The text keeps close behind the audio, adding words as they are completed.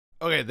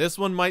Okay, this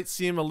one might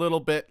seem a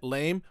little bit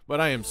lame, but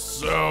I am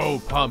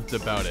so pumped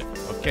about it.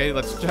 Okay,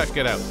 let's check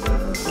it out.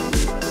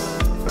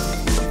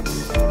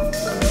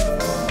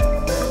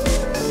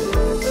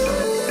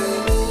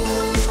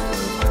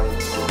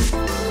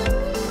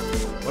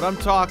 What I'm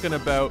talking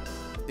about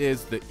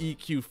is the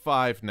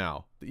EQ5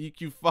 now. The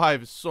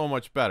EQ5 is so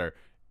much better.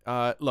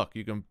 Look,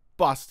 you can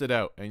bust it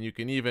out, and you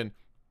can even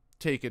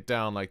take it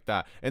down like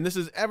that. And this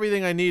is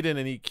everything I need in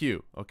an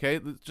EQ,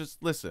 okay?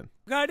 Just listen.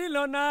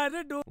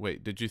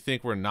 Wait, did you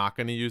think we're not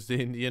going to use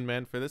the Indian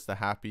man for this? The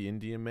happy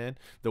Indian man?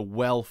 The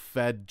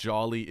well-fed,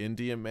 jolly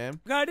Indian man?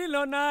 But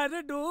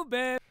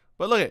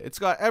look, it's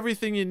got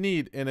everything you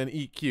need in an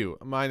EQ.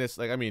 Minus,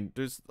 like, I mean,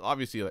 there's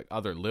obviously like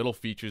other little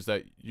features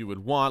that you would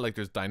want. Like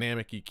there's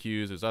dynamic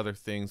EQs, there's other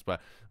things, but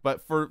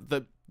for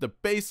the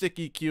basic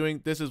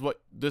EQing, this is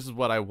what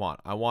I want.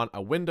 I want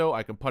a window.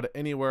 I can put it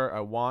anywhere I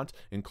want,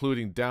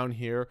 including down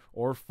here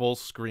or full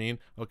screen.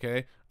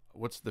 Okay,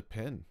 what's the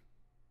pin?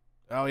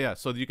 Oh yeah,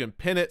 so you can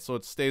pin it so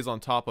it stays on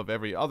top of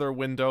every other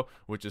window,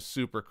 which is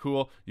super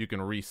cool. You can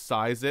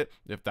resize it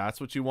if that's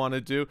what you want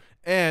to do,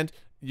 and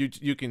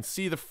you can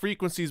see the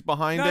frequencies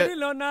behind it,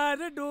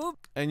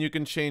 and you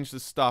can change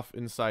the stuff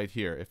inside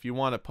here. If you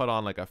want to put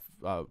on like a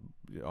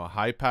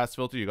high pass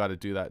filter, you got to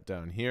do that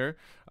down here.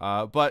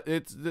 But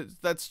what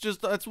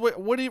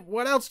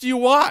else do you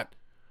want?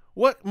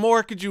 What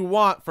more could you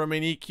want from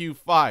an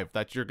EQ5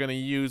 that you're gonna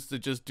use to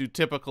just do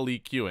typical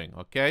EQing?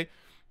 Okay,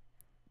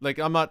 like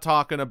I'm not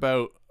talking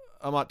about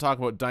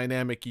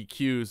dynamic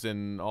EQs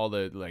and all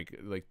the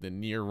like the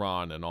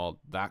Neuron and all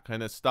that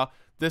kind of stuff.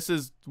 This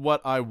is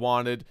what I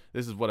wanted.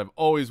 This is what I've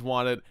always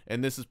wanted,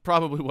 and this is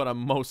probably what I'm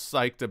most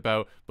psyched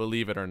about,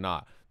 believe it or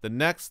not. The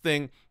next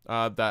thing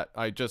that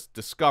I just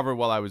discovered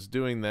while I was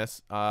doing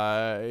this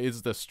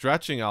is the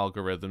stretching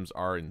algorithms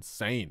are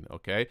insane.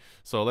 Okay,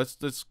 so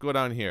let's go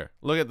down here.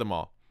 Look at them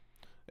all,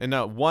 and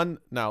now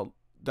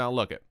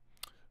look at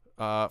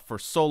for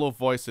solo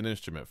voice and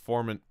instrument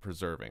formant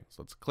preserving.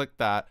 So let's click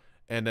that.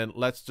 And then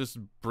let's just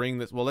bring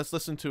this. Well, let's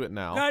listen to it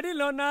now.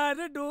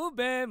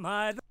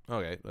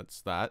 Okay,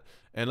 that's that.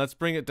 And let's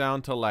bring it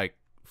down to like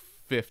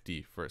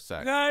 50 for a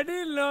sec. There's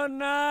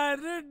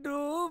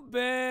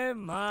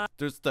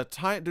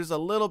a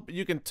little.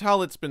 You can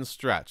tell it's been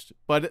stretched,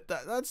 but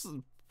that's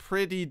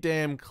pretty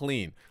damn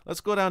clean.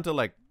 Let's go down to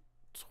like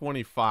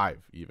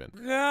 25 even.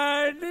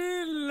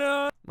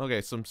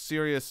 Okay, some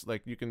serious,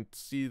 like you can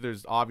see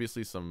there's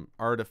obviously some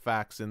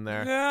artifacts in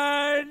there.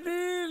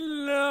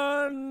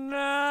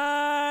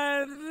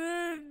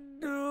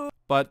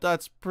 But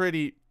that's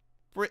pretty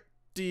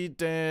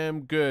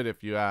damn good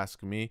if you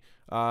ask me.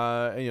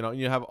 You know,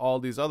 you have all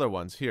these other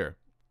ones here.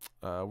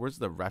 Where's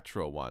the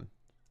retro one?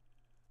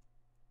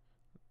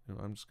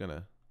 I'm just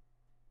gonna.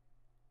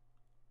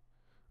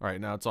 All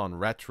right, now it's on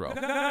retro.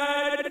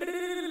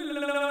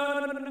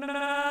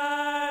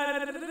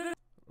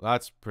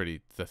 That's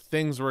pretty. The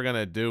things we're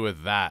gonna do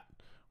with that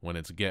when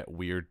it's Get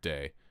Weird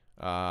Day.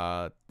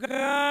 That's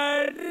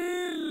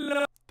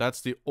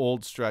the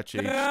old Stretch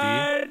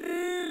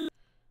HD.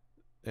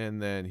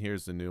 And then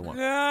here's the new one.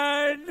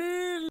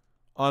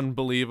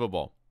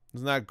 Unbelievable.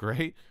 Isn't that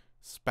great?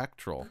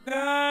 Spectral.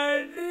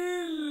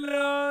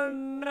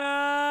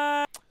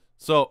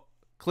 So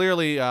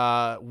clearly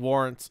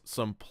warrants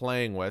some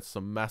playing with,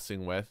 some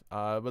messing with.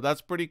 But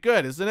that's pretty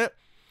good, isn't it?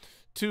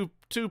 Two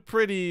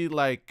pretty,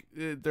 like,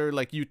 they're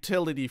like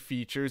utility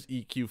features,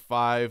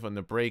 EQ5 and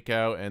the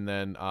breakout, and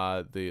then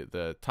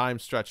the time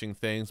stretching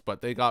things,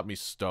 but they got me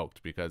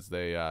stoked because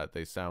they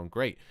sound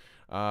great.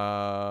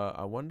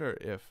 I wonder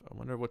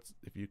what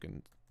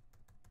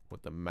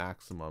the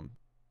maximum.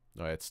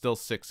 Oh, it's still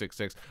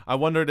 666. I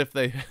wondered if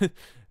they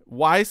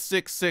why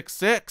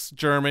 666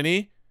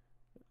 Germany?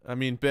 I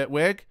mean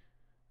Bitwig.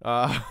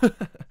 I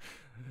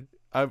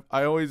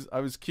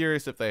was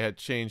curious if they had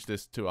changed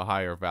this to a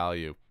higher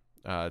value.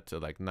 To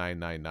like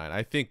 999.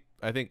 I think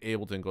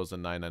Ableton goes to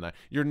 999.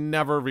 You're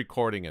never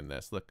recording in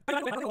this. Look.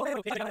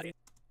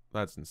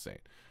 That's insane.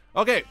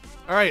 Okay,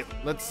 all right.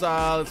 Let's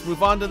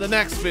move on to the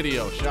next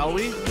video, shall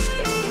we?